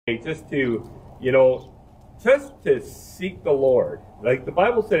just to, just to seek the Lord. Like the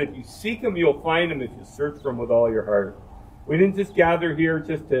Bible said, if you seek Him, you'll find Him if you search for Him with all your heart. We didn't just gather here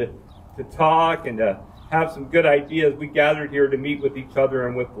just to talk and to have some good ideas. We gathered here to meet with each other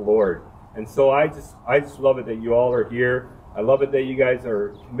and with the Lord. And so I just love it that you all are here. I love it that you guys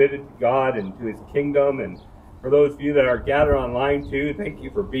are committed to God and to His kingdom. And for those of you that are gathered online too, thank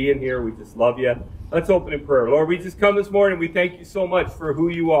you for being here. We just love you. Let's open in prayer. Lord, we just come this morning. We thank you so much for who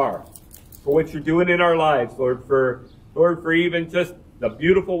you are, for what you're doing in our lives, Lord, for even just the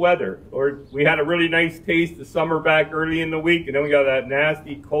beautiful weather. Lord, we had a really nice taste of summer back early in the week, and then we got that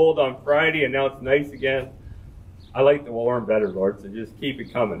nasty cold on Friday, and now it's nice again. I like the warm better, Lord, so just keep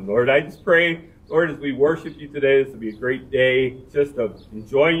it coming. Lord, I just pray, Lord, as we worship you today, this will be a great day just of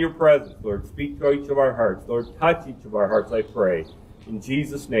enjoying your presence. Lord, speak to each of our hearts. Lord, touch each of our hearts, I pray. In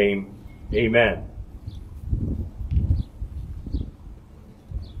Jesus' name, amen.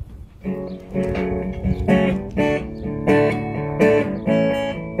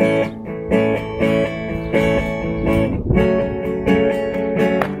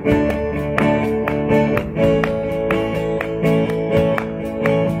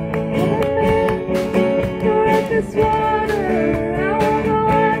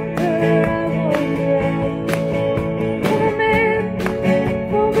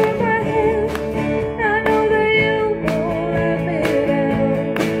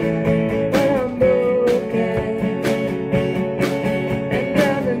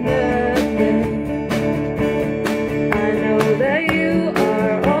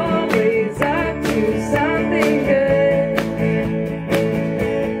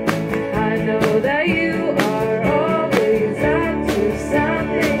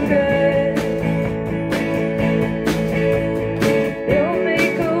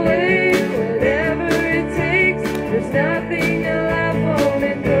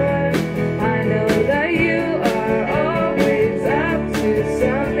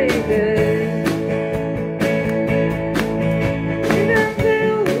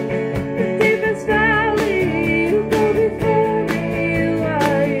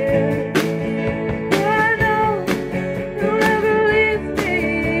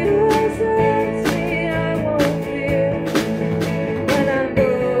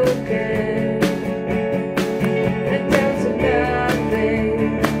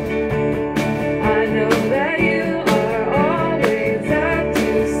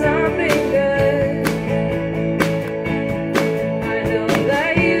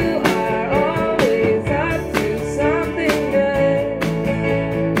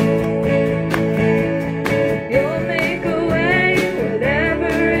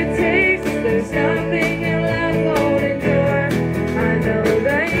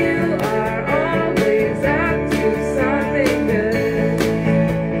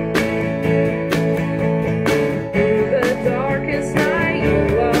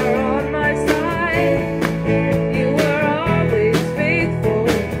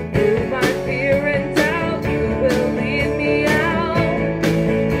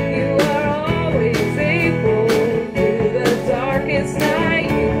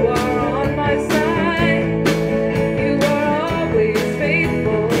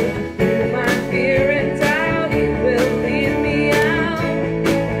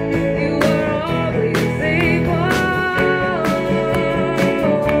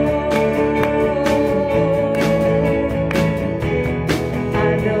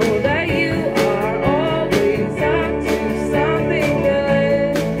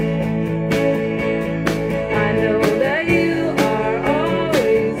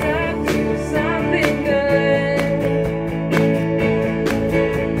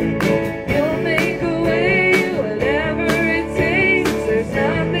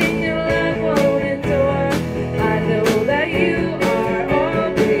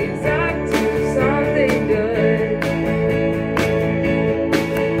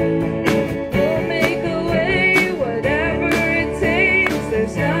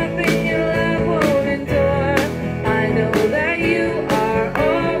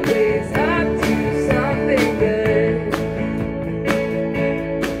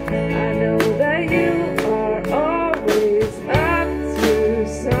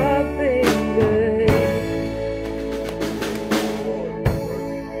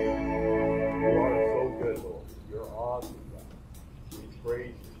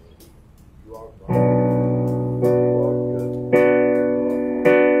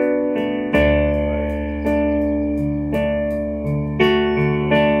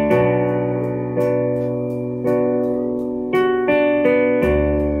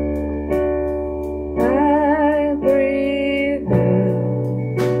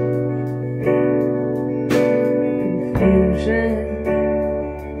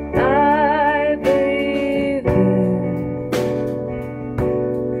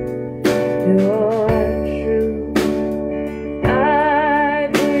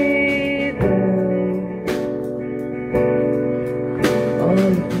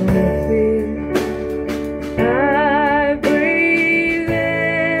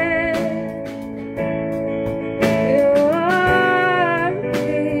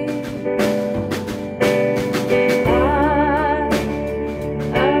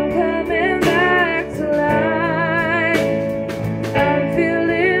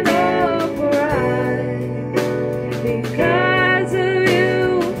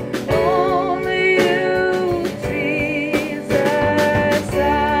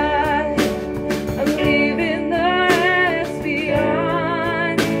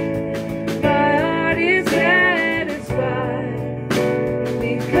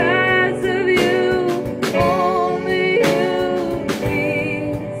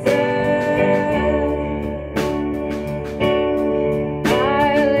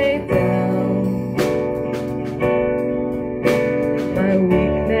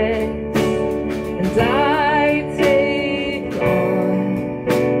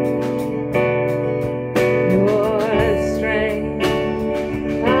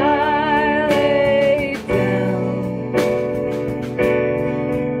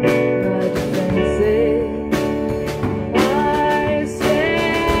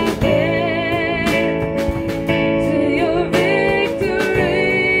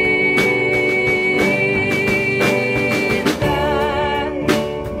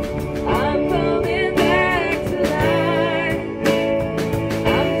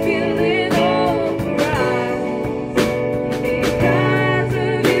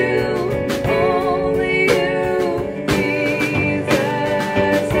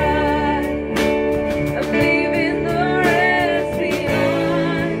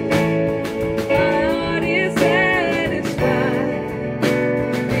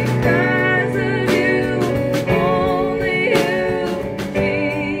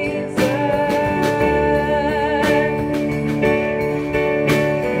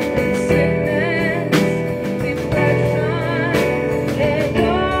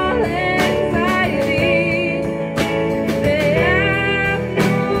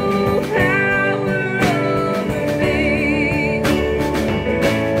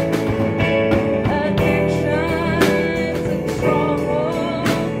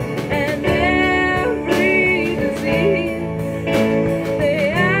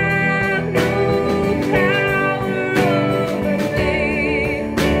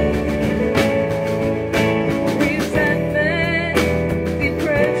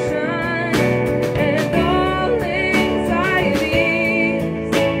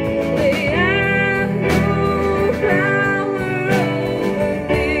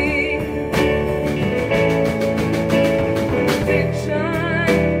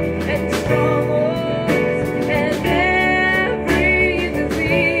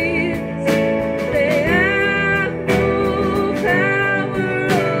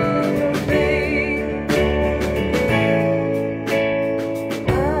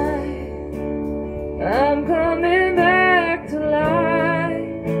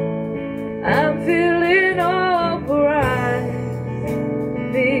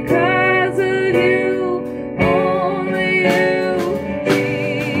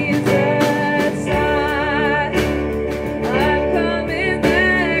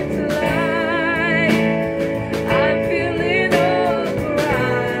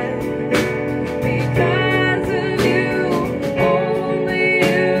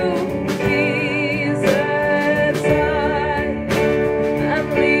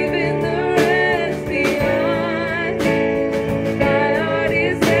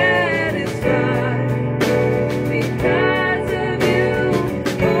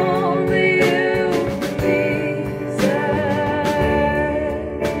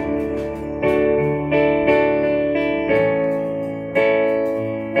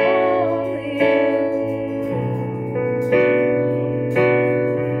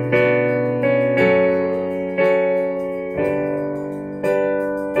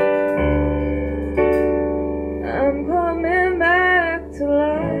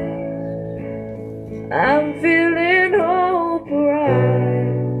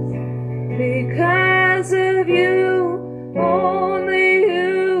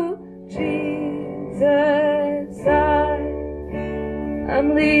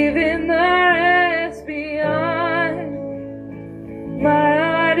 I'm leaving the rest behind. My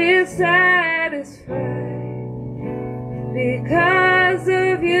heart is satisfied because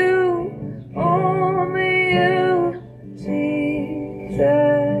of you, only you,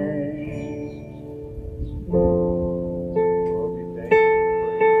 Jesus.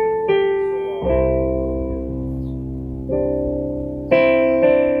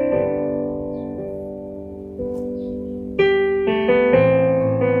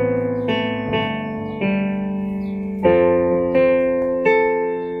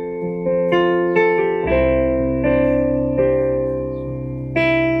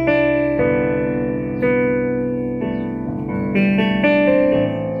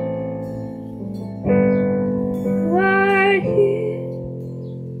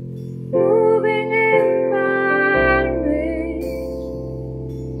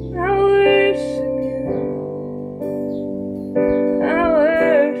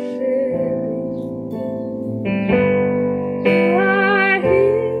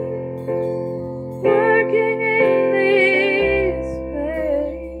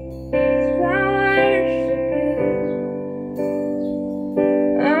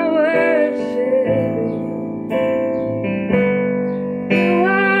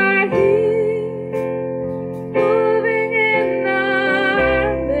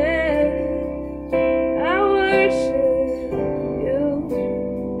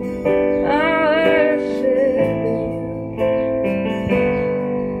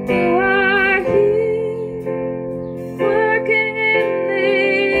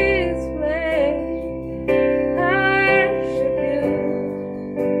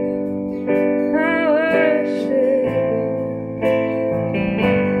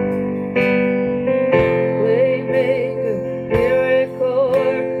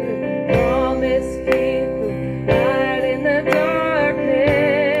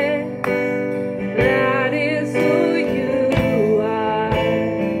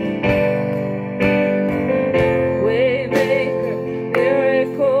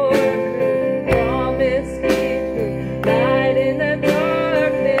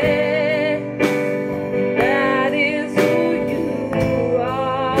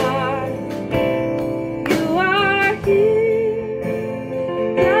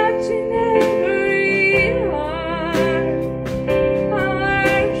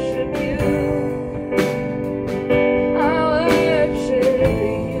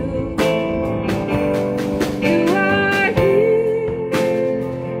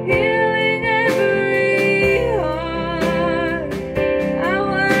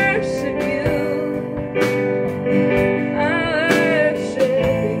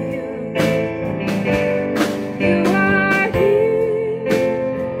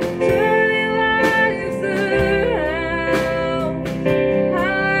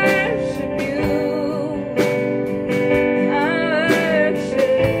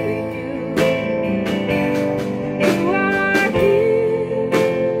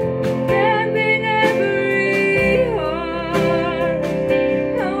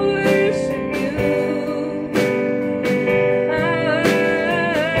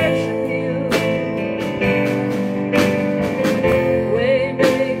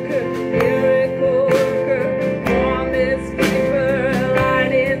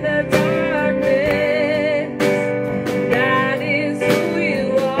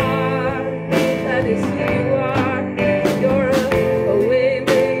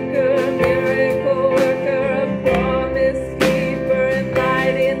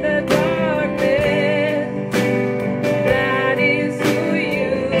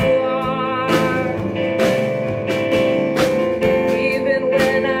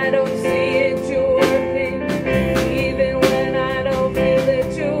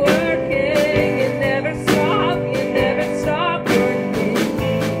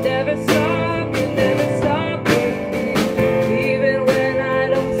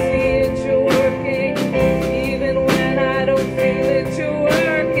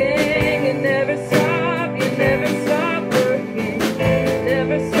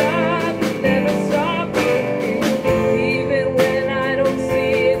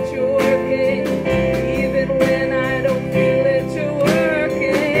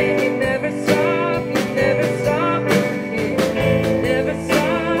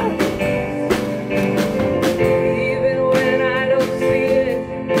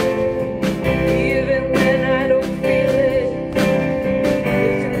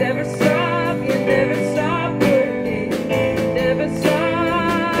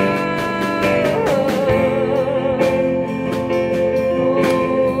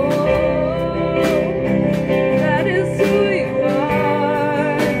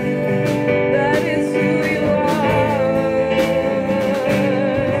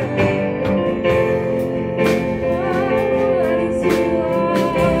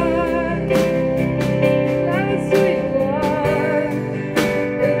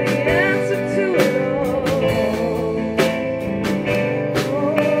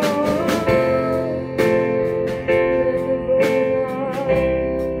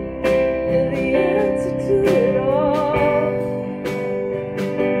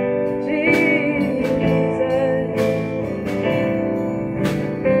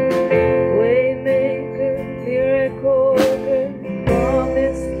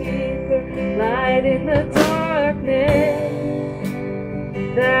 in the darkness.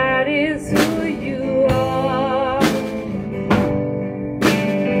 That is who you are.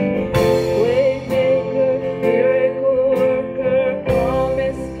 Waymaker, miracle worker,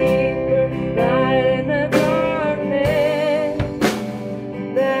 promise keeper, light in the darkness.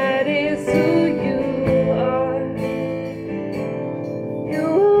 That is who you are. You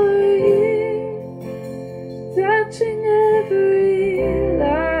are here, touching every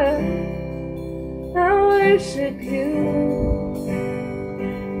life. I worship you.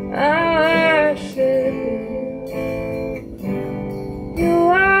 I worship you. You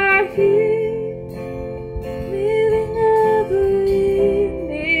are here, meeting every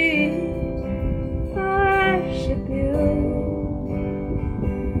need. I worship you.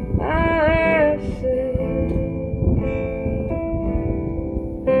 I worship you.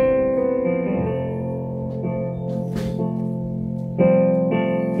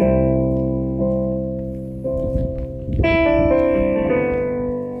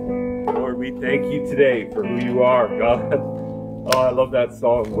 Lord, we thank you today for who you are, God. Oh, I love that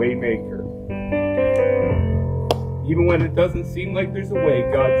song, Waymaker. Even when it doesn't seem like there's a way,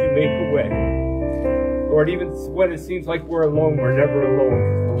 God, you make a way. Lord, even when it seems like we're alone, we're never alone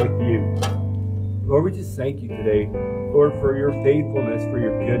because we're with you. Lord, we just thank you today, Lord, for your faithfulness, for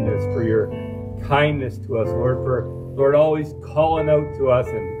your goodness, for your kindness to us, Lord, for, Lord, always calling out to us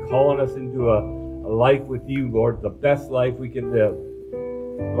and calling us into a life with you, Lord, the best life we can live.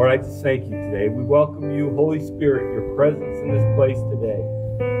 Lord, I just thank you today. We welcome you, Holy Spirit, your presence in this place today.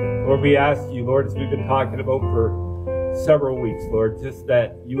 Lord, we ask you, Lord, as we've been talking about for several weeks, Lord, just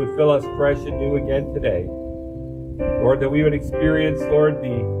that you would fill us fresh and new again today. Lord, that we would experience, Lord,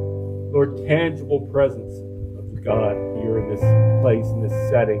 the tangible presence of God here in this place, in this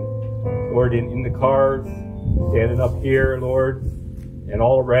setting. Lord, in the cars, standing up here, Lord, and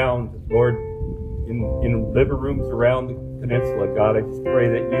all around, Lord, in living rooms around the peninsula, God, I just pray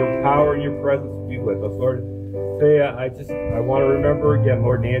that your power and your presence will be with us, Lord. I want to remember again,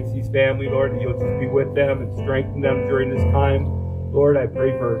 Lord, Nancy's family, Lord, that you'll just be with them and strengthen them during this time. Lord, I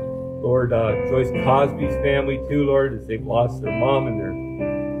pray for, Lord, Joyce Cosby's family too, Lord, as they've lost their mom and their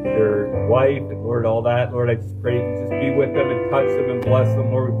wife and, Lord, all that. Lord, I just pray you just be with them and touch them and bless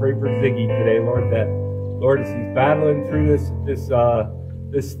them. Lord, we pray for Ziggy today, Lord, that, Lord, as he's battling through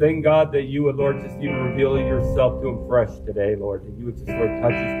this thing, God, that you would, Lord, just even reveal yourself to him fresh today, Lord, that you would just, Lord,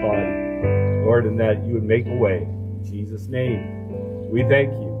 touch his body, Lord, and that you would make a way. In Jesus' name, we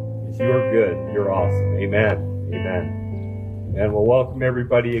thank you, because you are good, you're awesome. Amen. Amen. And we'll welcome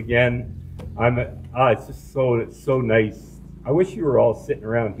everybody again. It's so nice. I wish you were all sitting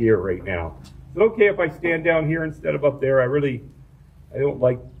around here right now. Is it okay if I stand down here instead of up there? I don't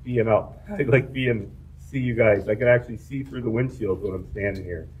like being up. I like see you guys. I can actually see through the windshield when I'm standing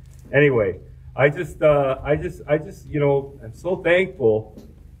here. Anyway, I just, you know, I'm so thankful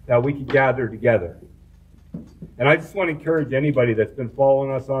that we could gather together. And I just want to encourage anybody that's been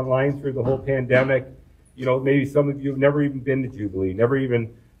following us online through the whole pandemic. You know, maybe some of you have never even been to Jubilee, never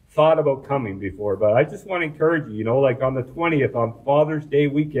even thought about coming before, but I just want to encourage you, you know, like on the 20th, on Father's Day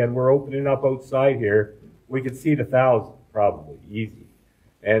weekend, we're opening up outside here. We could seat 1,000, probably, easy.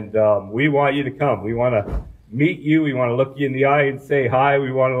 And we want you to come. We want to meet you. We want to look you in the eye and say hi.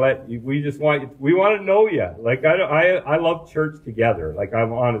 We want to we want to know you. Like, I love church together, like,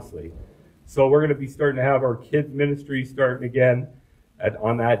 I'm honestly. So we're going to be starting to have our kids ministry starting again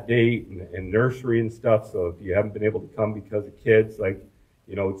on that date and nursery and stuff. So if you haven't been able to come because of kids, like,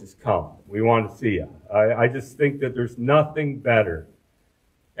 you know, just come. We want to see you. I just think that there's nothing better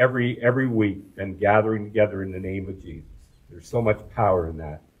every week than gathering together in the name of Jesus. There's so much power in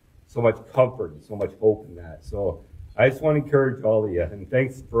that, so much comfort, and so much hope in that. So I just want to encourage all of you, and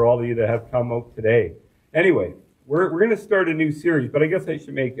thanks for all of you that have come out today. Anyway, we're going to start a new series, but I guess I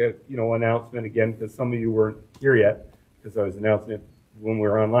should make a announcement again, because some of you weren't here yet, because I was announcing it when we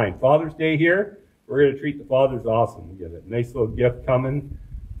were online. Father's Day here. We're going to treat the fathers awesome. We get a nice little gift coming.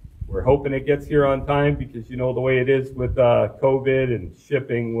 We're hoping it gets here on time, because you know the way it is with COVID and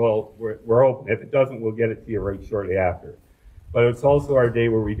shipping. Well, we're hoping. If it doesn't, we'll get it to you right shortly after. But it's also our day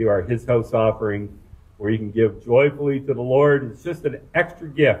where we do our His House offering, where you can give joyfully to the Lord. It's just an extra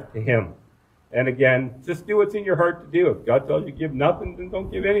gift to Him. And again, just do what's in your heart to do. If God tells you to give nothing, then don't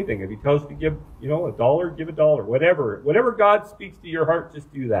give anything. If He tells you to give, $1, give $1. Whatever God speaks to your heart,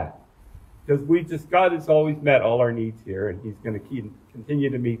 just do that. Because God has always met all our needs here, and He's going to continue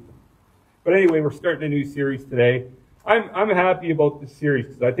to meet them. But anyway, we're starting a new series today. I'm happy about this series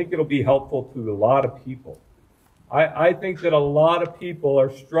because I think it'll be helpful to a lot of people. I think that a lot of people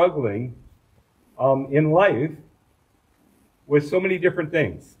are struggling in life with so many different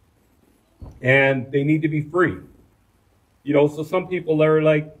things. and they need to be free. You know, so some people are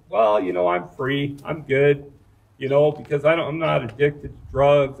like, well, you know, I'm free, I'm good, you know, because I'm not addicted to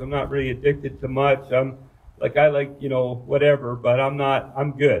drugs, I'm not really addicted to much, I like, you know, whatever, but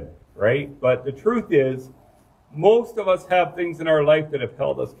I'm good, right? But the truth is, most of us have things in our life that have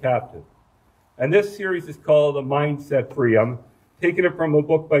held us captive. And this series is called A Mind Set Free. I'm taking it from a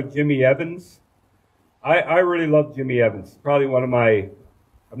book by Jimmy Evans. I really love Jimmy Evans. Probably one of my,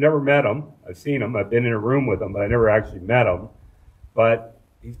 I've never met him. I've seen him. I've been in a room with him, but I never actually met him. But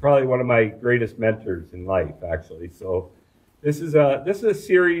he's probably one of my greatest mentors in life, actually. So this is a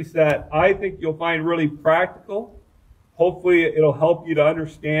series that I think you'll find really practical. Hopefully it'll help you to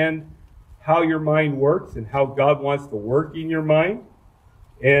understand how your mind works and how God wants to work in your mind.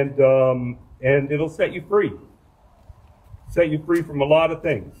 And it'll set you free. Set you free from a lot of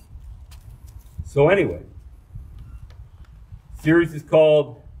things. So anyway, the series is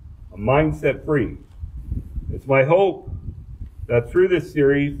called A Mind Set Free. It's my hope that through this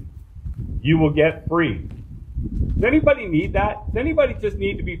series, you will get free. Does anybody need that? Does anybody just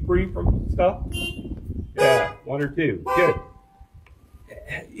need to be free from stuff? Yeah, one or two. Good.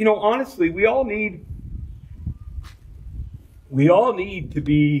 You know, honestly, we all need to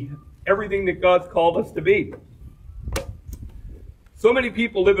be everything that God's called us to be. So many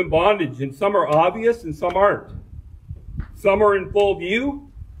people live in bondage, and some are obvious and some aren't. Some are in full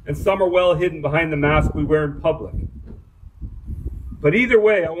view, and some are well hidden behind the mask we wear in public. But either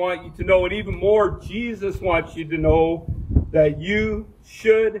way, I want you to know, and even more, Jesus wants you to know that you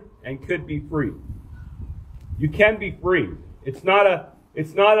should and could be free. You can be free. It's not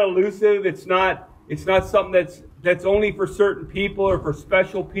elusive. It's not something that's only for certain people or for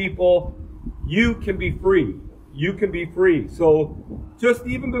special people. You can be free. You can be free. So just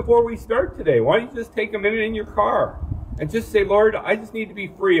even before we start today, why don't you just take a minute in your car and just say, Lord, I just need to be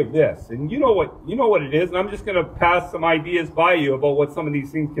free of this. And you know what it is. And I'm just going to pass some ideas by you about what some of these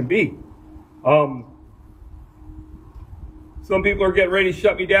things can be. Some people are getting ready to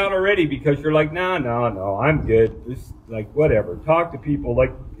shut me down already because you're like, no, I'm good. Just like whatever. Talk to people.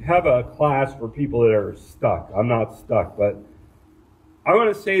 Like have a class for people that are stuck. I'm not stuck, but I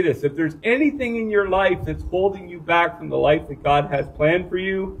want to say this. If there's anything in your life that's holding you back from the life that God has planned for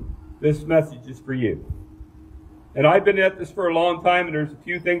you, this message is for you. And I've been at this for a long time, and there's a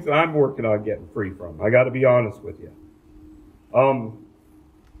few things that I'm working on getting free from. I got to be honest with you.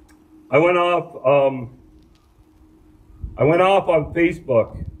 I went off on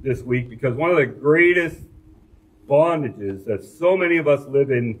Facebook this week because one of the greatest bondages that so many of us live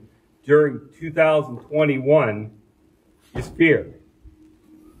in during 2021 is fear.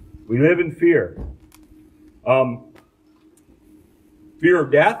 We live in fear. Fear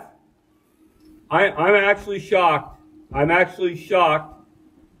of death. I'm actually shocked. I'm actually shocked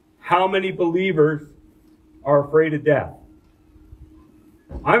how many believers are afraid of death.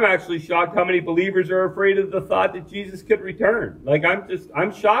 I'm actually shocked how many believers are afraid of the thought that Jesus could return. Like,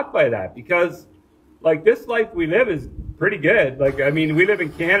 I'm shocked by that because, like, this life we live is pretty good. Like, I mean, we live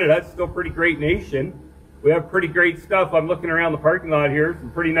in Canada. It's still a pretty great nation. We have pretty great stuff. I'm looking around the parking lot here.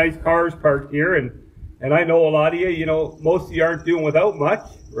 Some pretty nice cars parked here. And I know a lot of you, most of you aren't doing without much,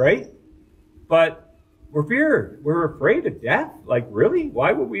 right? But we're feared. We're afraid of death. Like, really?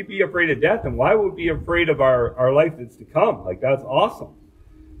 Why would we be afraid of death? And why would we be afraid of our life that's to come? Like, that's awesome.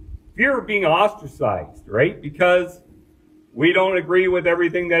 Fear of being ostracized, right? Because we don't agree with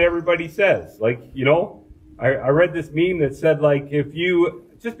everything that everybody says. Like, I read this meme that said, like,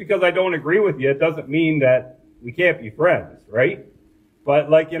 just because I don't agree with you, it doesn't mean that we can't be friends, right? But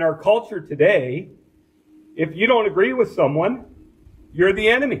like in our culture today, if you don't agree with someone, you're the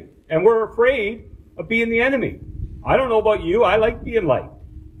enemy. And we're afraid of being the enemy. I don't know about you. I like being liked.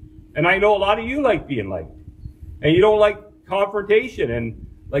 And I know a lot of you like being liked. And you don't like confrontation. And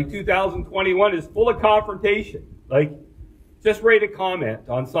like 2021 is full of confrontation. Like, just write a comment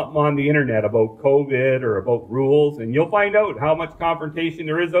on something on the internet about COVID or about rules, and you'll find out how much confrontation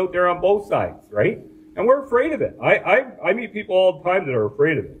there is out there on both sides, right? And we're afraid of it. I meet people all the time that are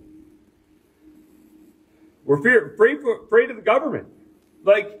afraid of it. We're afraid of the government.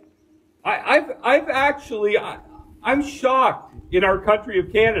 Like, I'm shocked in our country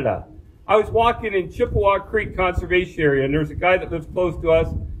of Canada. I was walking in Chippewa Creek Conservation Area, and there's a guy that lives close to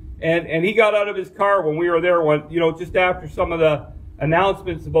us, and he got out of his car when we were there, just after some of the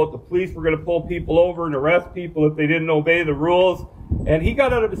announcements about the police were going to pull people over and arrest people if they didn't obey the rules. And he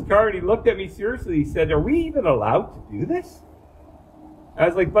got out of his car and he looked at me seriously. He said, "Are we even allowed to do this?" I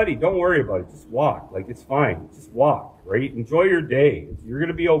was like, "Buddy, don't worry about it. Just walk. Like, it's fine. Just walk, right? Enjoy your day. You're going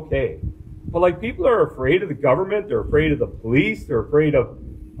to be okay." But like, people are afraid of the government. They're afraid of the police. They're afraid of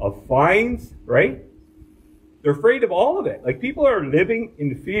of fines, right? They're afraid of all of it. Like, people are living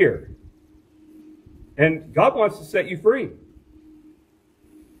in fear. And God wants to set you free.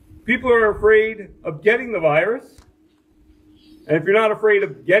 People are afraid of getting the virus. And if you're not afraid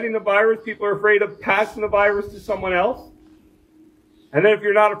of getting the virus, people are afraid of passing the virus to someone else. And then if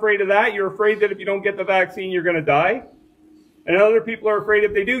you're not afraid of that, you're afraid that if you don't get the vaccine, you're going to die. And other people are afraid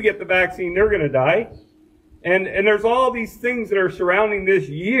if they do get the vaccine, they're going to die. And there's all these things that are surrounding this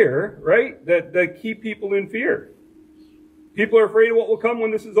year, right, that keep people in fear. People are afraid of what will come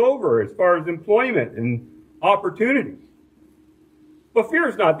when this is over as far as employment and opportunity. But fear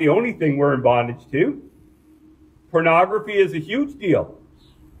is not the only thing we're in bondage to. Pornography is a huge deal.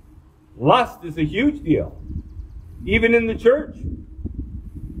 Lust is a huge deal. Even in the church.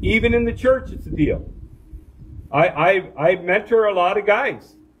 Even in the church, it's a deal. I mentor a lot of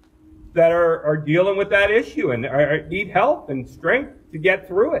guys that are dealing with that issue and need help and strength to get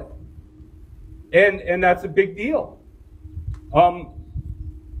through it. And that's a big deal.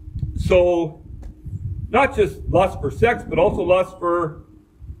 So, not just lust for sex, but also lust for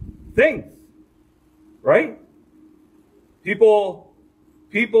things, right? People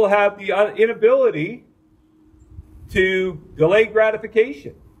have the inability to delay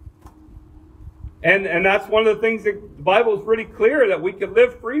gratification. And that's one of the things that the Bible is really clear, that we can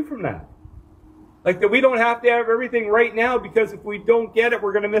live free from that. Like, that we don't have to have everything right now, because if we don't get it,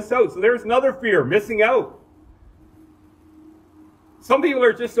 we're going to miss out. So there's another fear, missing out. Some people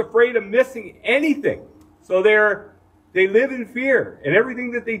are just afraid of missing anything. So they live in fear, and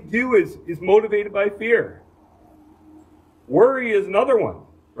everything that they do is motivated by fear. Worry is another one,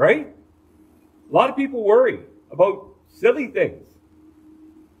 right? A lot of people worry about silly things,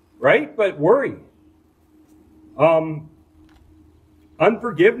 right? But worry.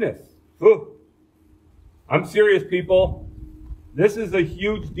 Unforgiveness. Ooh. I'm serious, people. This is a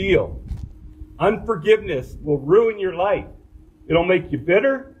huge deal. Unforgiveness will ruin your life. It'll make you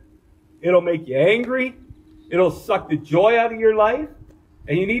bitter. It'll make you angry. It'll suck the joy out of your life.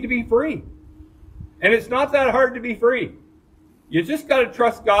 And you need to be free. And it's not that hard to be free. You just got to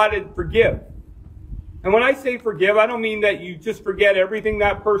trust God and forgive. And when I say forgive, I don't mean that you just forget everything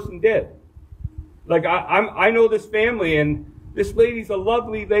that person did. Like, I know this family, and this lady's a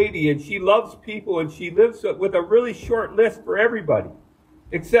lovely lady, and she loves people, and she lives with a really short list for everybody.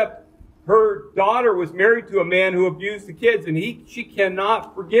 Except her daughter was married to a man who abused the kids, and she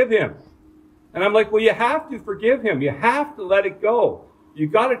cannot forgive him. And I'm like, well, you have to forgive him. You have to let it go. You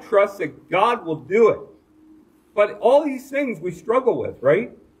got to trust that God will do it. But all these things we struggle with,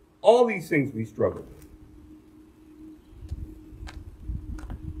 right? All these things we struggle with.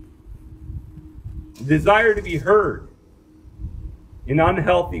 Desire to be heard in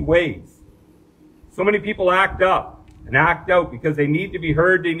unhealthy ways. So many people act up and act out because they need to be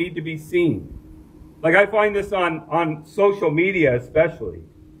heard, they need to be seen. Like, I find this on social media especially.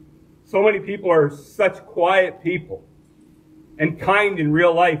 So many people are such quiet people and kind in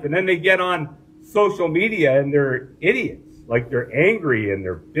real life, and then they get on social media and they're idiots. Like, they're angry and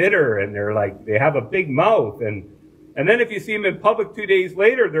they're bitter and they're like, they have a big mouth, and then if you see them in public 2 days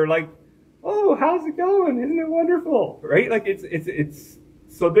later, they're like, oh, how's it going? Isn't it wonderful? Right? Like, it's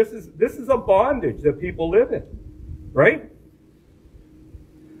so this is a bondage that people live in, right?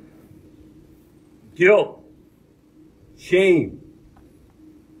 Guilt, shame,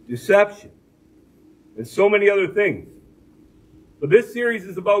 deception, and so many other things. But this series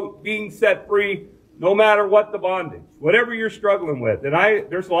is about being set free no matter what the bondage, whatever you're struggling with. And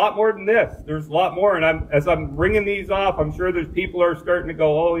there's a lot more than this. There's a lot more. And as I'm bringing these off, I'm sure there's people who are starting to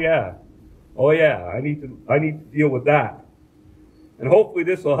go, oh yeah, I need to deal with that. And hopefully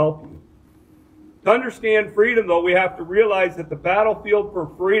this will help you. To understand freedom, though, we have to realize that the battlefield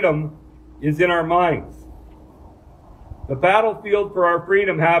for freedom is in our minds. The battlefield for our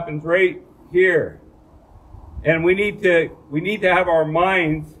freedom happens right here. And we need to have our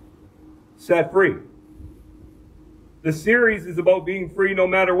minds set free. The series is about being free no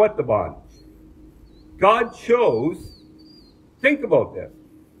matter what the bondage. God chose, think about this.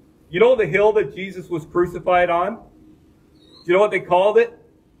 You know the hill that Jesus was crucified on? Do you know what they called it?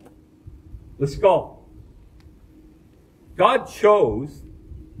 The skull. God chose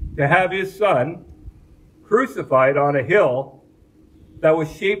to have his son crucified on a hill that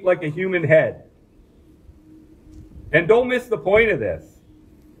was shaped like a human head. And don't miss the point of this.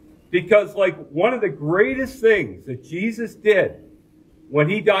 Because, like, one of the greatest things that Jesus did when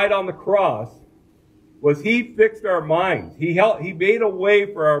he died on the cross was he fixed our minds. He made a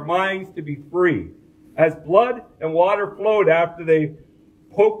way for our minds to be free. As blood and water flowed after they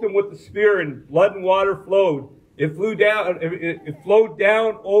poked him with the spear and blood and water flowed, It flowed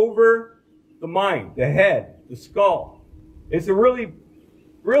down over the mind, the head, the skull. It's a really,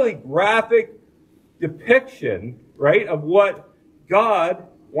 really graphic depiction, right, of what God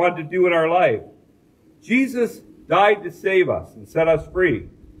wanted to do in our life. Jesus died to save us and set us free.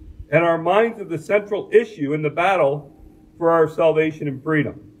 And our minds are the central issue in the battle for our salvation and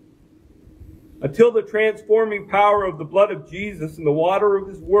freedom. Until the transforming power of the blood of Jesus and the water of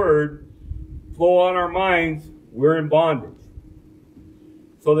his word flow on our minds, we're in bondage.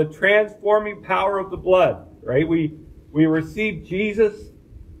 So the transforming power of the blood, right? We received Jesus.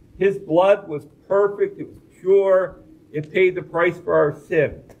 His blood was perfect. It was pure. It paid the price for our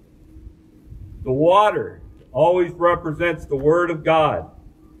sin. The water always represents the Word of God.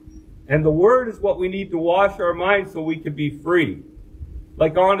 And the Word is what we need to wash our minds so we can be free.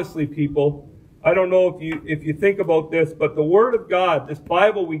 Like, honestly, people, I don't know if you think about this, but the Word of God, this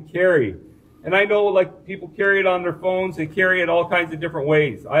Bible we carry, and I know like people carry it on their phones, they carry it all kinds of different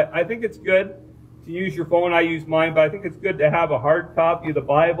ways. I think it's good to use your phone. I use mine, but I think it's good to have a hard copy of the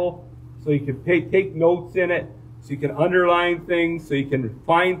Bible so you can take notes in it, so you can underline things, so you can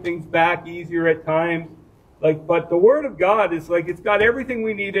find things back easier at times. But the Word of God is like, it's got everything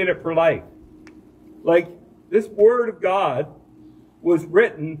we need in it for life. Like, this Word of God was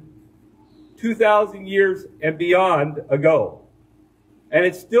written 2,000 years and beyond ago. And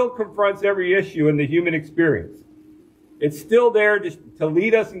it still confronts every issue in the human experience. It's still there to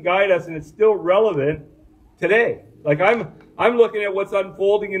lead us and guide us, and it's still relevant today. Like, I'm looking at what's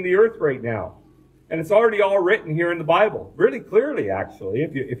unfolding in the earth right now. And it's already all written here in the Bible. Really clearly, actually.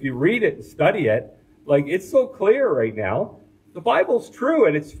 If you read it and study it, like, it's so clear right now. The Bible's true,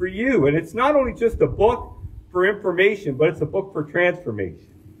 and it's for you. And it's not only just a book for information, but it's a book for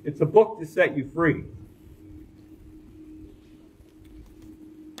transformation. It's a book to set you free.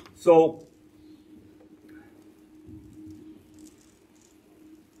 So,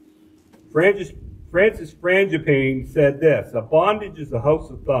 Francis Frangipane said this: a bondage is a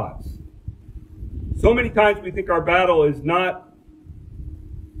house of thoughts. So many times we think our battle is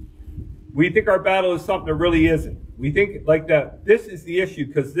something that really isn't. We think like that this is the issue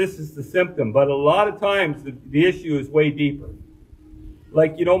because this is the symptom, but a lot of times the issue is way deeper.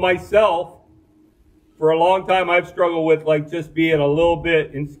 Like, myself, for a long time I've struggled with like just being a little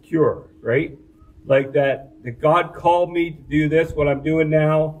bit insecure, right? Like that God called me to do this, what I'm doing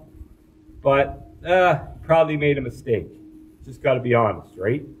now, but probably made a mistake. Just got to be honest,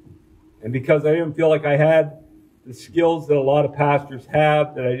 right? And because I didn't feel like I had the skills that a lot of pastors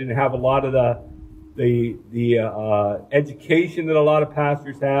have, that I didn't have a lot of the education that a lot of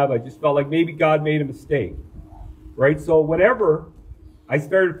pastors have, I just felt like maybe God made a mistake, right? So whenever I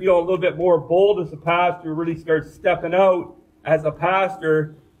started feeling a little bit more bold as a pastor, really start stepping out as a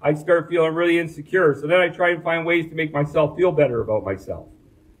pastor, I start feeling really insecure. So then I try and find ways to make myself feel better about myself,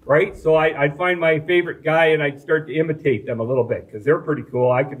 right? So I'd find my favorite guy and I'd start to imitate them a little bit because they're pretty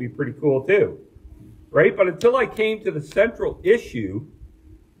cool. I could be pretty cool too, right? But until I came to the central issue,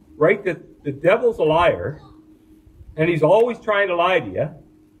 right, that the devil's a liar and he's always trying to lie to you,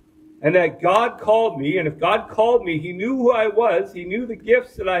 and that God called me, and if God called me, he knew who I was, he knew the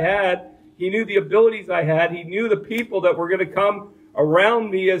gifts that I had, he knew the abilities I had, he knew the people that were going to come around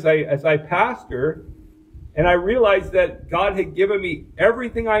me as I pastor, and I realized that God had given me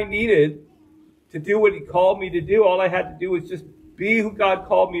everything I needed to do what he called me to do. All I had to do was just be who God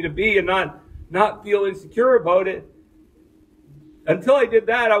called me to be and not feel insecure about it. Until I did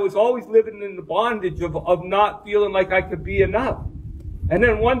that, I was always living in the bondage of not feeling like I could be enough. And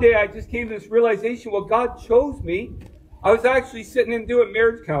then one day I just came to this realization, well, God chose me. I was actually sitting and doing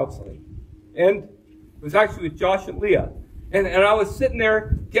marriage counseling. And it was actually with Josh and Leah. And I was sitting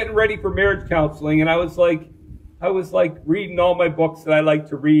there getting ready for marriage counseling, and I was like reading all my books that I like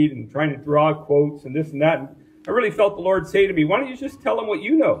to read and trying to draw quotes and this and that. And I really felt the Lord say to me, why don't you just tell them what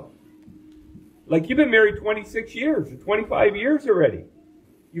you know? Like, you've been married 26 years or 25 years already.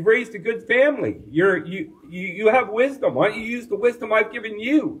 You've raised a good family. You have wisdom. Why don't you use the wisdom I've given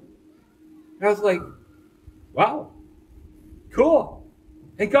you? And I was like, wow, cool.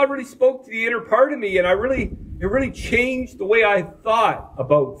 And God really spoke to the inner part of me, and it really changed the way I thought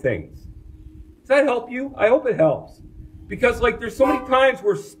about things. Does that help you? I hope it helps. Because like there's so many times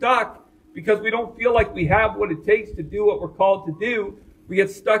we're stuck because we don't feel like we have what it takes to do what we're called to do. We get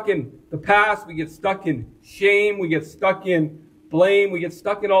stuck in the past. We get stuck in shame. We get stuck in blame. We get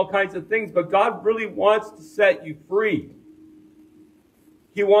stuck in all kinds of things. But God really wants to set you free.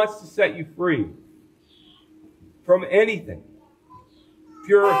 He wants to set you free from anything.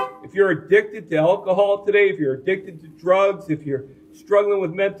 If you're addicted to alcohol today, if you're addicted to drugs, if you're struggling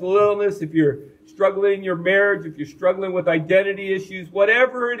with mental illness, if you're struggling in your marriage, if you're struggling with identity issues,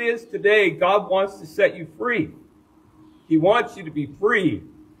 whatever it is today, God wants to set you free. He wants you to be free.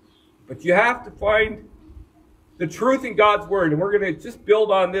 But you have to find the truth in God's word. And we're going to just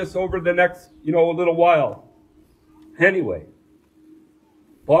build on this over the next, a little while. Anyway,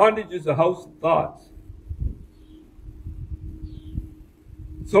 bondage is a house of thoughts.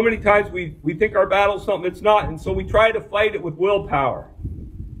 So many times we think our battle's something it's not, and so we try to fight it with willpower.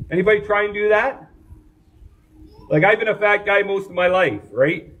 Anybody try and do that? Like, I've been a fat guy most of my life,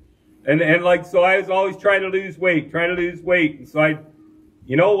 right? And so I was always trying to lose weight. And so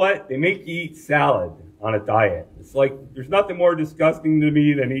you know what? They make you eat salad on a diet. It's like, there's nothing more disgusting to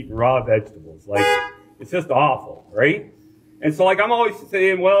me than eating raw vegetables. Like, it's just awful, right? And so, I'm always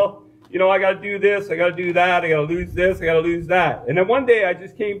saying, well, I got to do this, I got to do that, I got to lose this, I got to lose that. And then one day I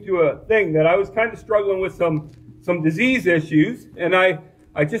just came to a thing that I was kind of struggling with some disease issues, and I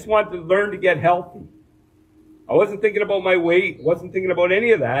just wanted to learn to get healthy. I wasn't thinking about my weight, wasn't thinking about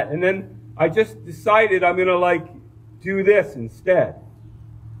any of that, and then I just decided I'm going to do this instead.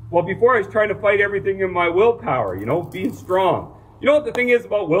 Well, before I was trying to fight everything in my willpower, being strong. You know what the thing is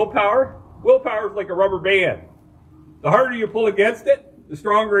about willpower? Willpower is like a rubber band. The harder you pull against it, the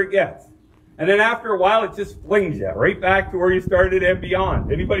stronger it gets. And then after a while, it just flings you right back to where you started and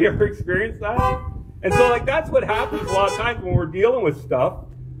beyond. Anybody ever experienced that? And so, that's what happens a lot of times when we're dealing with stuff.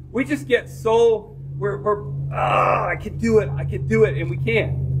 We just get so, I can do it, and we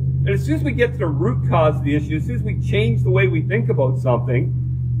can't. And as soon as we get to the root cause of the issue, as soon as we change the way we think about something,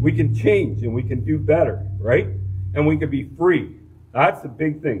 we can change and we can do better, right? And we can be free. That's the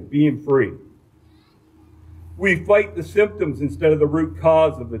big thing, being free. We fight the symptoms instead of the root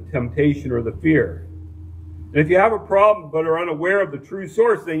cause of the temptation or the fear. And if you have a problem but are unaware of the true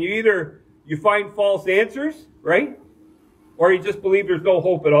source, then you find false answers, right? Or you just believe there's no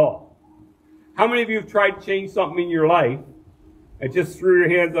hope at all. How many of you have tried to change something in your life and just threw your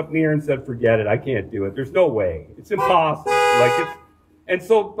hands up in the air and said, forget it, I can't do it. There's no way. It's impossible.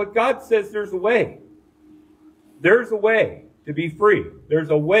 But God says there's a way. There's a way to be free. There's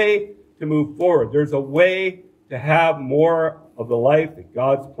a way to move forward. There's a way to have more of the life that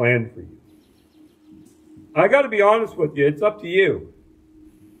God's planned for you. I got to be honest with you, it's up to you.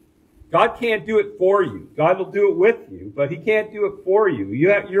 God can't do it for you. God will do it with you, but he can't do it for you.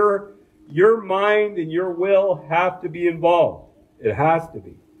 Your mind and your will have to be involved. It has to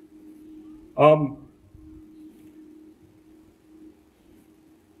be.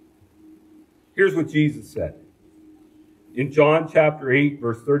 Here's what Jesus said. In John chapter 8,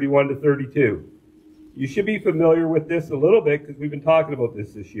 verse 31 to 32. You should be familiar with this a little bit because we've been talking about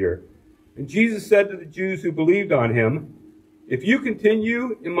this year. And Jesus said to the Jews who believed on him, if you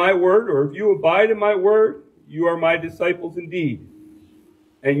continue in my word, or if you abide in my word, you are my disciples indeed.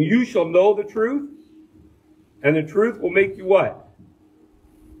 And you shall know the truth, and the truth will make you what?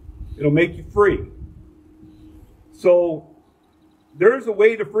 It'll make you free. So there's a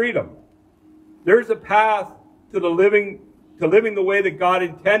way to freedom. There's a path to living the way that God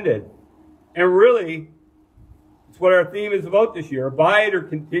intended. And really, it's what our theme is about this year. Abide or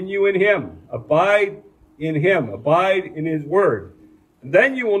continue in him. Abide in him. Abide in his word. And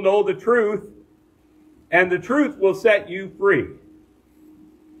then you will know the truth, and the truth will set you free.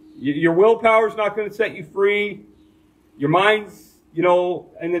 Your willpower is not going to set you free. Your mind's,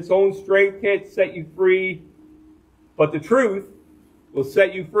 in its own strength can't set you free. But the truth will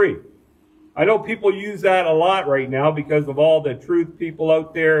set you free. I know people use that a lot right now because of all the truth people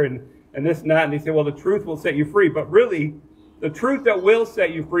out there and this and that. And they say, well, the truth will set you free. But really, the truth that will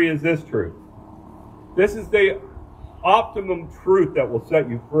set you free is this truth. This is the optimum truth that will set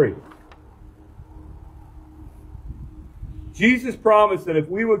you free. Jesus promised that if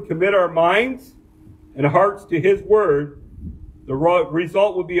we would commit our minds and hearts to his word, the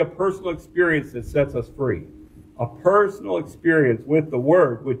result would be a personal experience that sets us free. A personal experience with the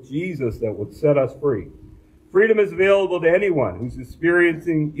word, with Jesus, that would set us free. Freedom is available to anyone who's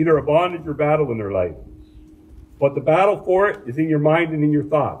experiencing either a bondage or battle in their life. But the battle for it is in your mind and in your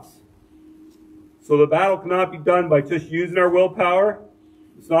thoughts. So the battle cannot be done by just using our willpower.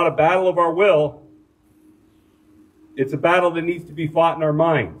 It's not a battle of our will. It's a battle that needs to be fought in our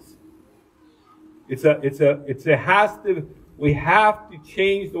minds. We have to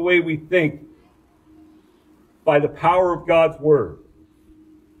change the way we think by the power of God's word.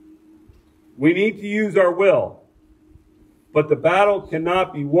 We need to use our will, but the battle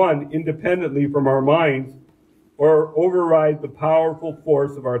cannot be won independently from our minds or override the powerful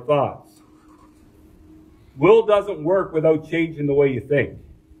force of our thoughts. Will doesn't work without changing the way you think.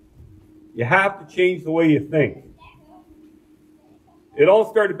 You have to change the way you think. it all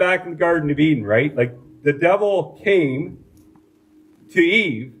started back in the Garden of Eden, right? Like the devil came to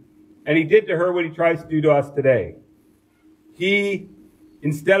Eve and he did to her what he tries to do to us today. He,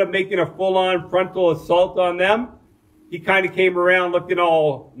 instead of making a full-on frontal assault on them, he kind of came around looking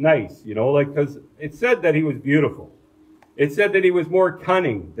all nice, you know, like, because it said that he was beautiful. It said that he was more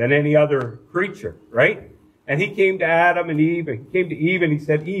cunning than any other creature, right? And he came to Adam and Eve, and he came to Eve and he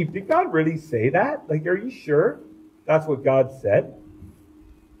said, Eve, did God really say that? Like, are you sure? That's what God said.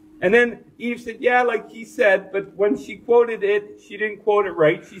 And then Eve said, yeah, like he said, but when she quoted it, she didn't quote it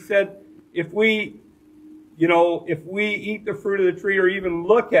right. She said, if we eat the fruit of the tree or even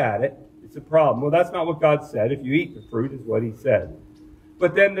look at it, it's a problem. Well, that's not what God said. If you eat the fruit is what he said.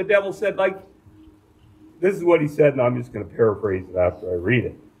 But then the devil said, like, this is what he said, and I'm just going to paraphrase it after I read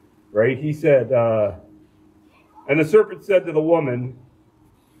it. Right? He said, and the serpent said to the woman,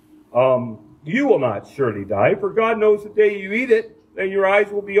 you will not surely die, for God knows the day you eat it, then your eyes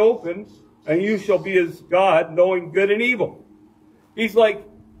will be opened, and you shall be as God, knowing good and evil. He's like,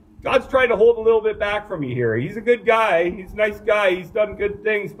 God's trying to hold a little bit back from you here. He's a good guy. He's a nice guy. He's done good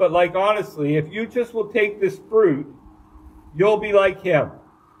things. But like, honestly, if you just will take this fruit, you'll be like him.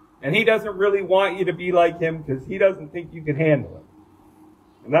 And he doesn't really want you to be like him because he doesn't think you can handle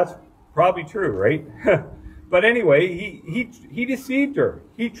it. And that's probably true, right? But anyway, he deceived her.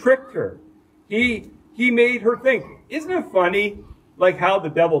 He tricked her. He made her think. Isn't it funny, like how the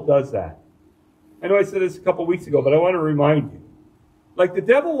devil does that? I know I said this a couple weeks ago, but I want to remind you. Like the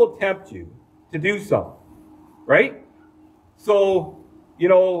devil will tempt you to do something, right? So, you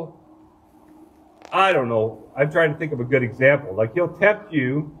know, I don't know. I'm trying to think of a good example. Like he'll tempt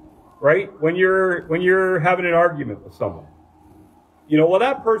you, right? When you're having an argument with someone. You know, well,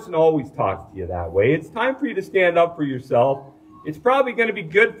 that person always talks to you that way. It's time for you to stand up for yourself. It's probably going to be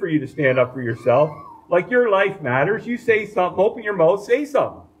good for you to stand up for yourself. Like your life matters. You say something, open your mouth, say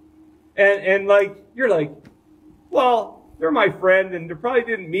something. And like, you're like, well, they're my friend and they probably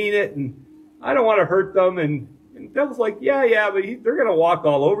didn't mean it and I don't want to hurt them. And the devil's like, yeah, but they're going to walk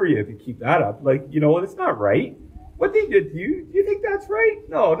all over you if you keep that up. Like, you know, it's not right. What they did to you, do you think that's right?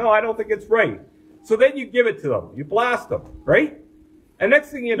 No, I don't think it's right. So then you give it to them. You blast them, right? And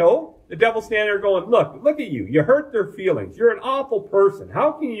next thing you know, the devil's standing there going, look at you. You hurt their feelings. You're an awful person.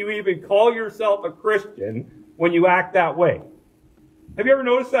 How can you even call yourself a Christian when you act that way? Have you ever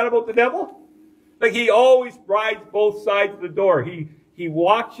noticed that about the devil? Like he always rides both sides of the door. He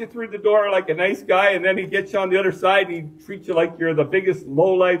walks you through the door like a nice guy, and then he gets you on the other side and he treats you like you're the biggest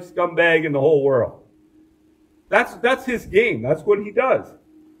low-life scumbag in the whole world. That's his game. That's what he does.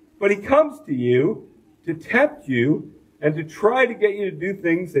 But he comes to you to tempt you and to try to get you to do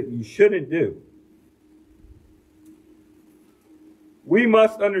things that you shouldn't do. We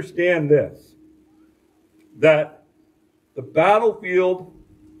must understand this, that the battlefield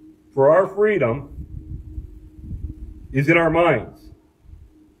for our freedom is in our minds.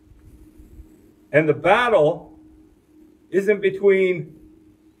 And the battle isn't between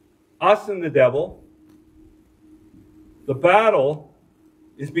us and the devil. The battle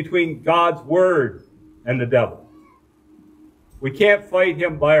is between God's word and the devil. We can't fight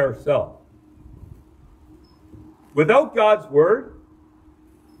him by ourselves. Without God's word,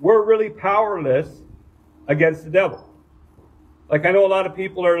 we're really powerless against the devil. Like I know a lot of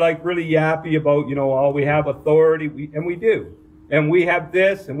people are like really yappy about, you know, oh, we have authority, and we do. And we have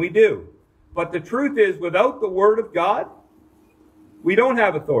this, and we do. But the truth is, without the word of God, we don't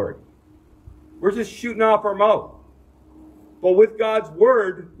have authority. We're just shooting off our mouth. But with God's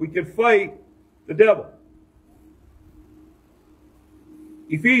word, we can fight the devil.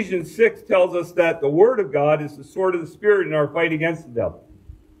 Ephesians 6 tells us that the word of God is the sword of the Spirit in our fight against the devil.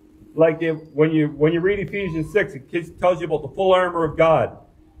 Like when you read Ephesians 6, it tells you about the full armor of God.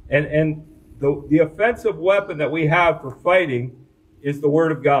 And the offensive weapon that we have for fighting is the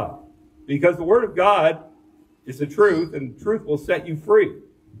word of God. Because the word of God is the truth, and truth will set you free.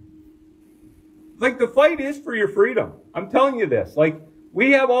 Like the fight is for your freedom. I'm telling you this. Like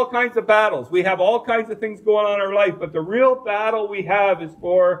we have all kinds of battles. We have all kinds of things going on in our life. But the real battle we have is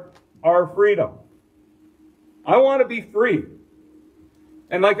for our freedom. I want to be free.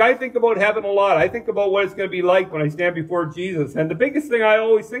 And like I think about heaven a lot. I think about what it's going to be like when I stand before Jesus. And the biggest thing I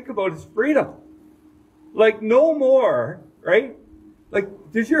always think about is freedom. Like no more, right? Like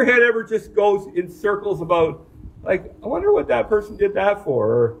does your head ever just go in circles about, like, I wonder what that person did that for?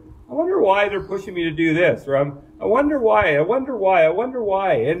 Or I wonder why they're pushing me to do this. Or I wonder why.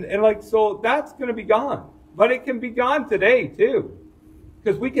 And like, so that's going to be gone. But it can be gone today too.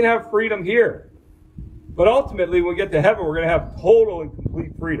 Because we can have freedom here. But ultimately, when we get to heaven, we're going to have total and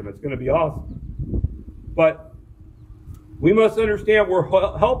complete freedom. It's going to be awesome. But We must understand we're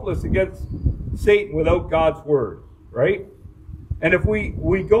helpless against Satan without God's word, right? And if we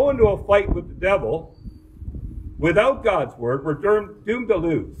go into a fight with the devil without God's word, we're doomed to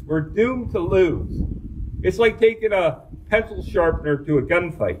lose. We're doomed to lose. It's like taking a pencil sharpener to a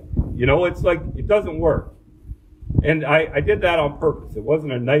gunfight. You know, it's like it doesn't work. And I did that on purpose. It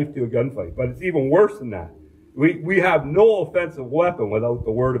wasn't a knife to a gunfight, but it's even worse than that. We have no offensive weapon without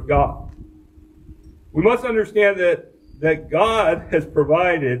the word of God. We must understand that God has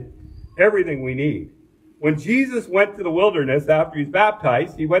provided everything we need. When Jesus went to the wilderness after he was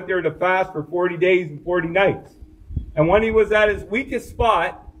baptized, he went there to fast for 40 days and 40 nights. And when he was at his weakest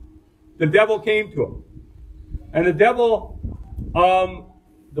spot, the devil came to him. And the devil,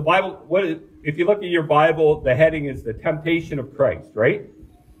 the Bible, if you look at your Bible, the heading is the temptation of Christ, right?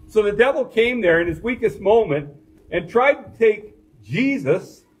 So the devil came there in his weakest moment and tried to take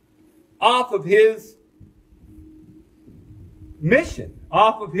Jesus off of his mission,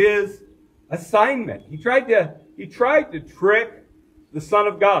 off of his assignment. He tried to trick the Son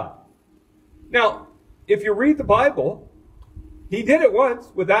of God. Now, if you read the Bible, he did it once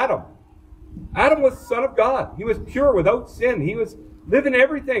with Adam. Adam was the Son of God. He was pure without sin. He was living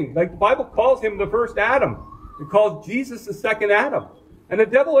everything. Like the Bible calls him the first Adam. It calls Jesus the second Adam. And the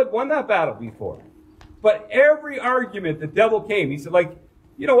devil had won that battle before. But every argument the devil came, he said, like,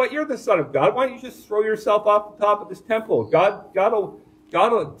 you know what, you're the Son of God. Why don't you just throw yourself off the top of this temple?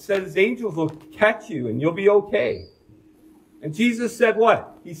 God said his angels will catch you and you'll be okay. And Jesus said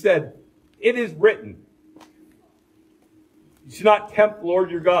what? He said, it is written. You should not tempt the Lord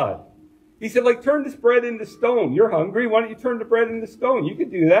your God. He said, like, turn this bread into stone. You're hungry. Why don't you turn the bread into stone? You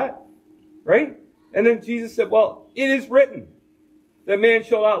could do that. Right? And then Jesus said, well, it is written that man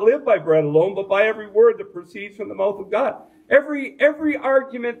shall not live by bread alone, but by every word that proceeds from the mouth of God. Every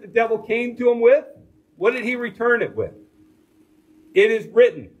argument the devil came to him with, what did he return it with? It is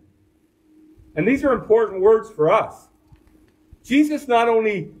written. And these are important words for us. Jesus not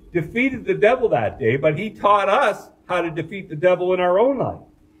only defeated the devil that day, but he taught us how to defeat the devil in our own life.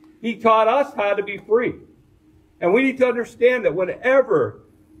 He taught us how to be free. And we need to understand that whenever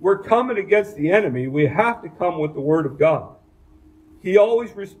we're coming against the enemy, we have to come with the word of God. He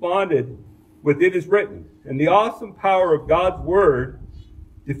always responded with it is written. And the awesome power of God's word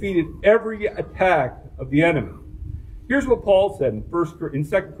defeated every attack of the enemy. Here's what Paul said in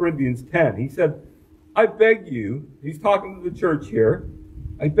 2 Corinthians 10. He said, I beg you, he's talking to the church here,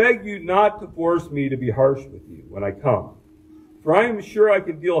 I beg you not to force me to be harsh with you when I come. For I am sure I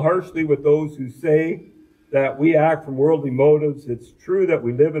can deal harshly with those who say that we act from worldly motives. It's true that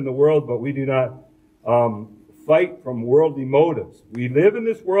we live in the world, but we do not fight from worldly motives. We live in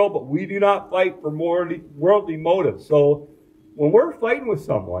this world, but we do not fight from worldly motives. So when we're fighting with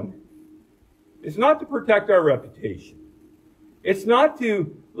someone, it's not to protect our reputation. It's not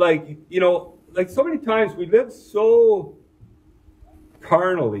to, like so many times we live so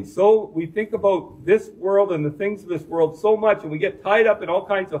carnally. So we think about this world and the things of this world so much, and we get tied up in all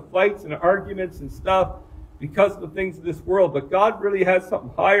kinds of fights and arguments and stuff because of the things of this world. But God really has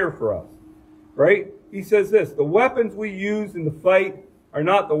something higher for us, right? He says this, the weapons we use in the fight are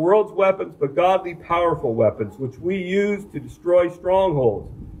not the world's weapons, but godly powerful weapons, which we use to destroy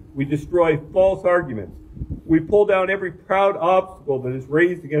strongholds. We destroy false arguments. We pull down every proud obstacle that is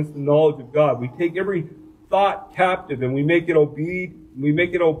raised against the knowledge of God. We take every thought captive and we make it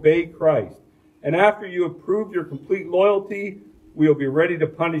obey Christ. And after you have proved your complete loyalty, we will be ready to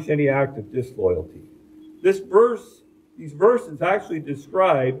punish any act of disloyalty. These verses actually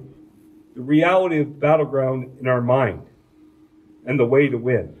describe the reality of the battleground in our mind and the way to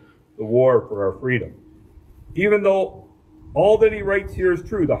win the war for our freedom. Even though all that he writes here is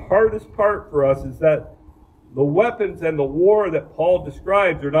true, the hardest part for us is that the weapons and the war that Paul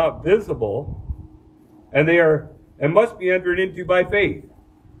describes are not visible, and they are and must be entered into by faith.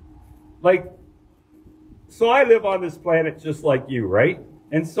 So I live on this planet just like you, right?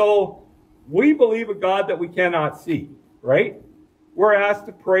 And so we believe a God that we cannot see, right? We're asked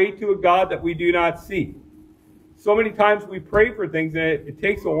to pray to a God that we do not see. So many times we pray for things, and it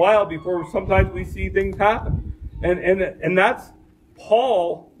takes a while before sometimes we see things happen. And that's,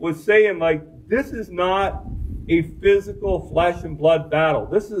 Paul was saying, this is not a physical flesh and blood battle.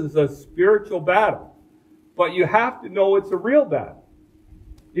 This is a spiritual battle. But you have to know it's a real battle.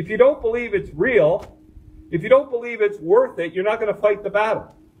 If you don't believe it's real, if you don't believe it's worth it, you're not going to fight the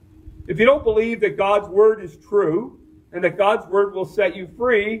battle. If you don't believe that God's word is true and that God's word will set you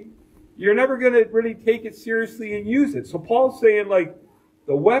free, you're never going to really take it seriously and use it. So Paul's saying,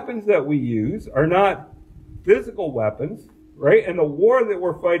 the weapons that we use are not physical weapons, right? And the war that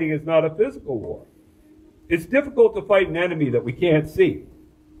we're fighting is not a physical war. It's difficult to fight an enemy that we can't see.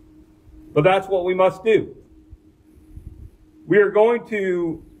 But that's what we must do. We are going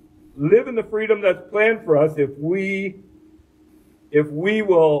to live in the freedom that's planned for us if we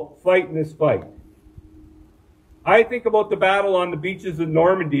will fight in this fight. I think about the battle on the beaches of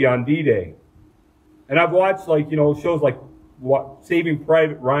Normandy on D-Day. And I've watched shows like Saving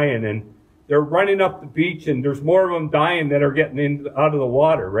Private Ryan, and they're running up the beach and there's more of them dying than are getting out of the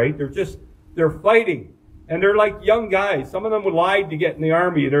water, right? They're fighting. And they're like young guys. Some of them lied to get in the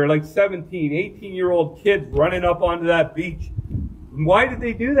army. They're like 17, 18-year-old kids running up onto that beach. And why did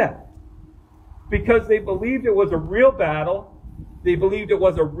they do that? Because they believed it was a real battle. They believed it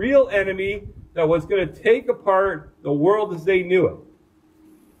was a real enemy that was going to take apart the world as they knew it.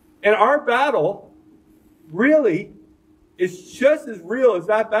 And our battle really is just as real as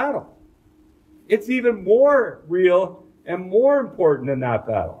that battle. It's even more real and more important than that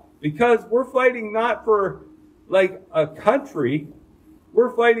battle. Because we're fighting not for like a country.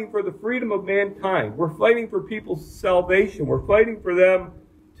 We're fighting for the freedom of mankind. We're fighting for people's salvation. We're fighting for them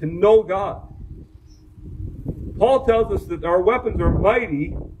to know God. Paul tells us that our weapons are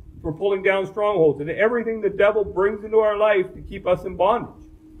mighty for pulling down strongholds and everything the devil brings into our life to keep us in bondage.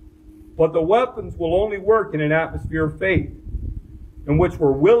 But the weapons will only work in an atmosphere of faith in which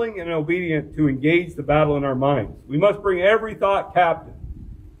we're willing and obedient to engage the battle in our minds. We must bring every thought captive.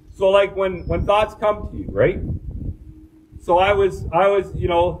 So like when thoughts come to you, right? So I was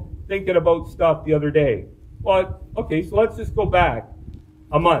thinking about stuff the other day. Well, okay, so let's just go back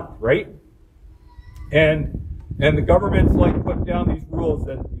a month, right? And the government's like putting down these rules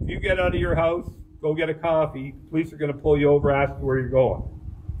that if you get out of your house, go get a coffee, police are going to pull you over, ask you where you're going.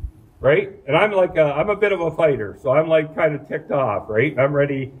 Right? And I'm a bit of a fighter, so I'm like kind of ticked off, right? I'm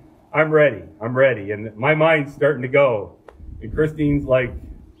ready. And my mind's starting to go. And Christine's like,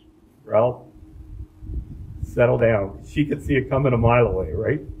 Ralph, settle down. She could see it coming a mile away,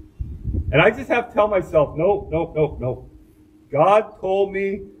 right? And I just have to tell myself, no. God told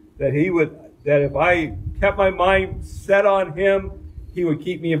me that that if I kept my mind set on Him, He would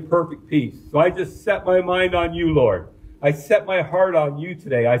keep me in perfect peace. So I just set my mind on You, Lord. I set my heart on You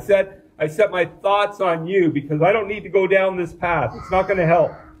today. I set my thoughts on You because I don't need to go down this path. It's not going to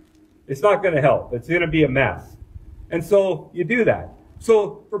help. It's not going to help. It's going to be a mess. And so you do that.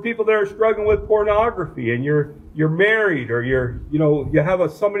 So for people that are struggling with pornography and you're married or you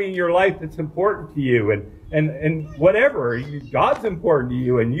have somebody in your life that's important to you and whatever, God's important to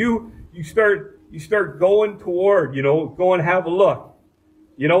you, and you start going toward, go and have a look.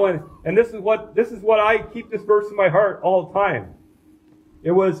 And this is what I keep this verse in my heart all the time.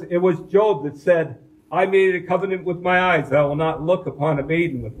 It was Job that said, I made a covenant with my eyes that I will not look upon a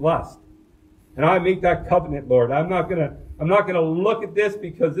maiden with lust. And I make that covenant, Lord. I'm not gonna look at this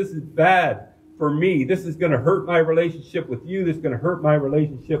because this is bad for me. This is gonna hurt my relationship with You. This is gonna hurt my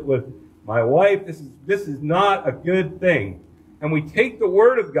relationship with my wife. This is not a good thing. And we take the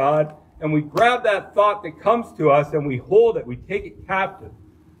Word of God and we grab that thought that comes to us and we hold it. We take it captive.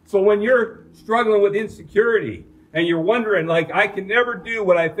 So when you're struggling with insecurity and you're wondering, like, I can never do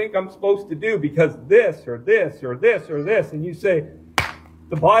what I think I'm supposed to do because this or this or this or this, and you say,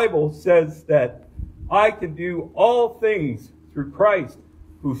 the Bible says that I can do all things through Christ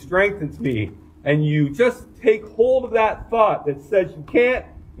who strengthens me. And you just take hold of that thought that says you can't,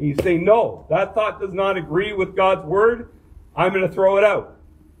 and you say, no, that thought does not agree with God's Word. I'm going to throw it out.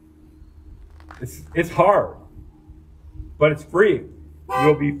 It's hard, but it's free.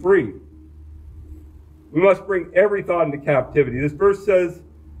 You'll be free. We must bring every thought into captivity. The verse says,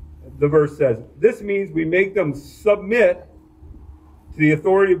 this means we make them submit to the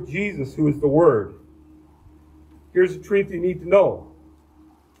authority of Jesus, who is the Word. Here's the truth you need to know.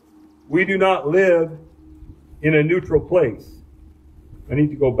 We do not live in a neutral place. I need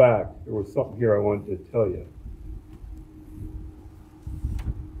to go back. There was something here I wanted to tell you.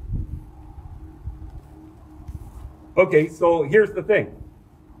 Okay, so here's the thing.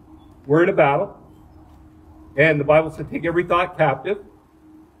 We're in a battle, and the Bible said take every thought captive,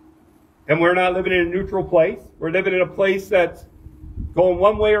 and we're not living in a neutral place. We're living in a place that's going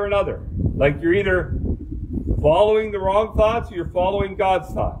one way or another. Like you're either following the wrong thoughts or you're following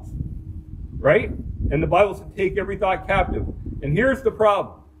God's thoughts, right? And the Bible said take every thought captive. And here's the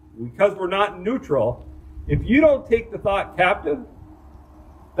problem. Because we're not neutral, if you don't take the thought captive,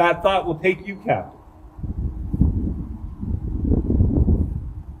 that thought will take you captive.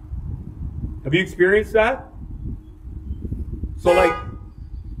 Have you experienced that? So like,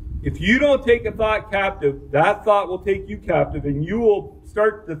 if you don't take a thought captive, that thought will take you captive, and you will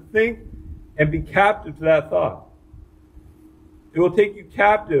start to think and be captive to that thought. It will take you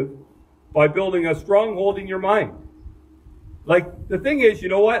captive by building a stronghold in your mind. Like, the thing is, you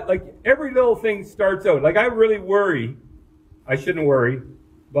know what? Like, every little thing starts out. Like, I really worry. I shouldn't worry,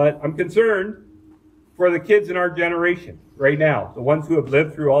 but I'm concerned for the kids in our generation right now, the ones who have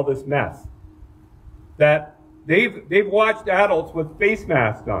lived through all this mess, that they've watched adults with face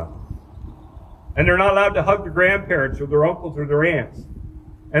masks on, and they're not allowed to hug their grandparents or their uncles or their aunts,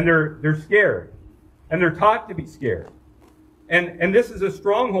 and they're scared, and they're taught to be scared, and this is a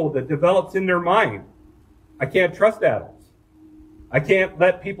stronghold that develops in their mind. I can't trust adults. I can't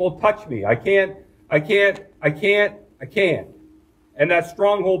let people touch me. I can't. And that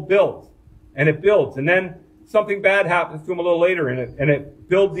stronghold builds, and it builds, and then something bad happens to them a little later, and it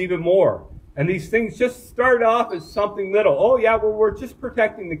builds even more. And these things just start off as something little. Oh yeah, well, we're just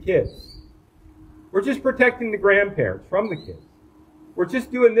protecting the kids. We're just protecting the grandparents from the kids. We're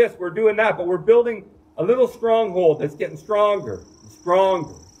just doing this, we're doing that, but we're building a little stronghold that's getting stronger and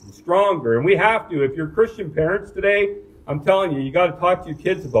stronger and stronger. And we have to. If you're Christian parents today, I'm telling you, you got to talk to your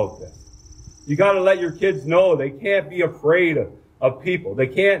kids about this. You got to let your kids know they can't be afraid of people. They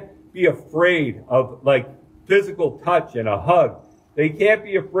can't be afraid of, like, physical touch and a hug. They can't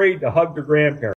be afraid to hug their grandparents.